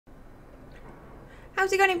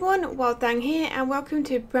How's it going everyone? WildeThang here and welcome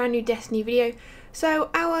to a brand new Destiny video. So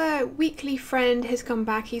our weekly friend has come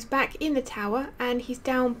back. He's back in the tower and he's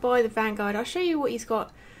down by the Vanguard. I'll show you what he's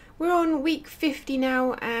got. We're on week 50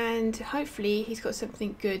 now and hopefully he's got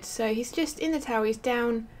something good. So he's just in the tower. He's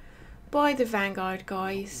down by the Vanguard,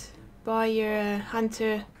 guys. By your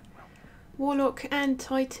Hunter, Warlock and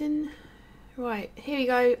Titan. Right, here we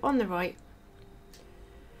go on the right.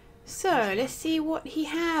 So let's see what he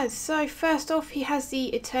has. So first off, he has the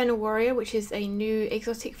Eternal Warrior, which is a new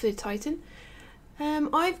exotic for the Titan.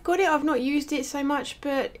 I've got it, I've not used it so much,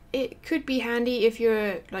 but it could be handy if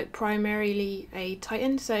you're like primarily a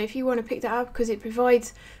Titan. So if you want to pick that up, because it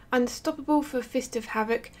provides Unstoppable for Fist of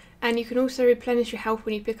Havoc, and you can also replenish your health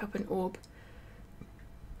when you pick up an orb.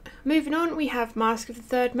 Moving on, we have Mask of the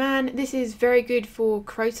Third Man. This is very good for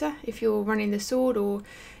Crota if you're running the sword, or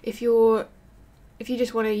if you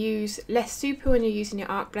just want to use less super when you're using your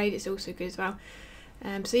arc blade, it's also good as well.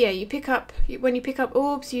 So yeah, when you pick up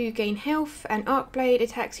orbs, you gain health, and arc blade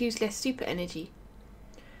attacks use less super energy.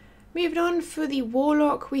 Moving on, for the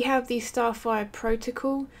Warlock, we have the Starfire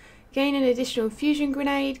Protocol. Gain an additional fusion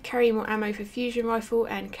grenade, carry more ammo for fusion rifle,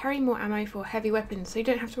 and carry more ammo for heavy weapons. So you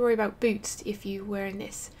don't have to worry about boots if you were in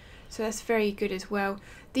this. So that's very good as well.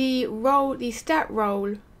 The stat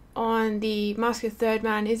roll on the Mask of the Third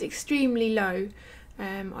Man is extremely low.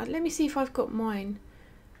 Let me see if I've got mine.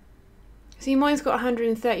 See, mine's got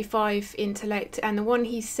 135 intellect and the one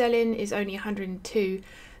he's selling is only 102.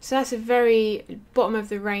 So that's a very bottom of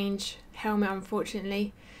the range helmet,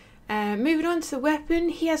 unfortunately. Moving on to the weapon,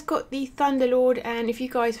 he has got the Thunderlord, and if you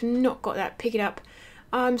guys have not got that, pick it up.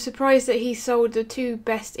 I'm surprised that he sold the two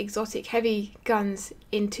best exotic heavy guns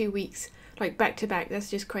in 2 weeks. Like back to back, that's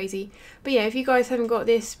just crazy. But yeah, if you guys haven't got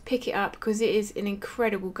this, pick it up because it is an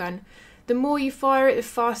incredible gun. The more you fire it, the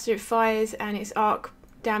faster it fires, and its arc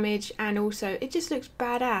damage, and also it just looks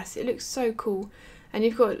badass. It looks so cool, and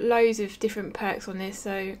you've got loads of different perks on this.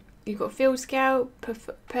 So you've got Field Scout,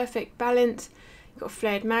 Perfect Balance, you've got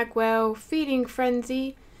Flared Magwell, Feeding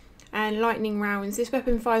Frenzy, and Lightning Rounds. This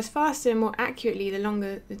weapon fires faster and more accurately the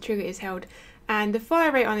longer the trigger is held, and the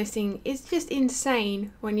fire rate on this thing is just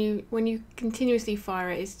insane. When you continuously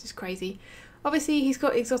fire it, it's just crazy. Obviously he's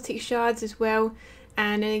got exotic shards as well,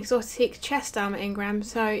 and an exotic chest armor engram.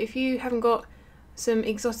 So if you haven't got some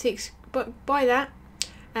exotics, but buy that.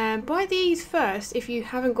 Buy these first if you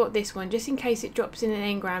haven't got this one, just in case it drops in an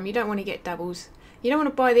engram. You don't want to get doubles. You don't want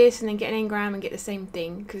to buy this and then get an engram and get the same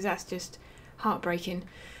thing, because that's just heartbreaking.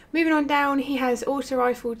 Moving on down, he has auto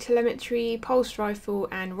rifle telemetry, pulse rifle,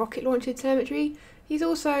 and rocket launcher telemetry. He's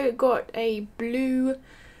also got a blue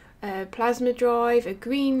plasma drive, a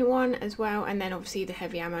green one as well, and then obviously the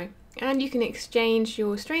heavy ammo. And you can exchange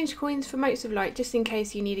your strange coins for motes of light, just in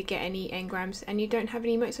case you need to get any engrams and you don't have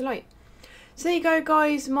any motes of light. So there you go,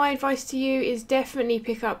 guys. My advice to you is definitely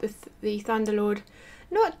pick up the Thunderlord.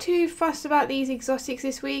 Not too fussed about these exotics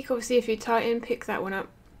this week. Obviously if you're Titan, pick that one up,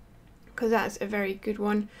 because that's a very good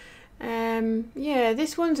one. Yeah,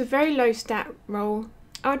 this one's a very low stat roll.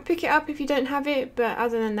 I would pick it up if you don't have it, but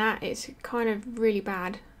other than that, it's kind of really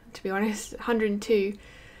bad, to be honest. 102.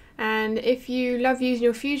 And if you love using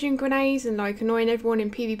your fusion grenades and like annoying everyone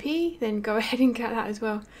in PvP, then go ahead and get that as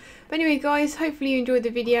well. But anyway, guys, hopefully you enjoyed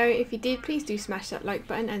the video. If you did, please do smash that like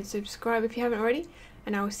button and subscribe if you haven't already,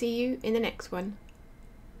 and I will see you in the next one.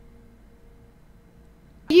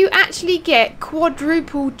 You actually get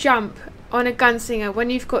quadruple jump on a gunslinger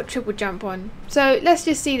when you've got triple jump on. So let's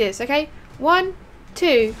just see this, okay? 1,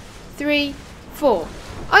 2, 3, 4.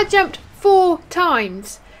 I jumped 4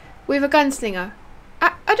 times with a gunslinger.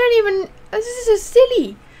 I don't even... This is so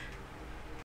silly.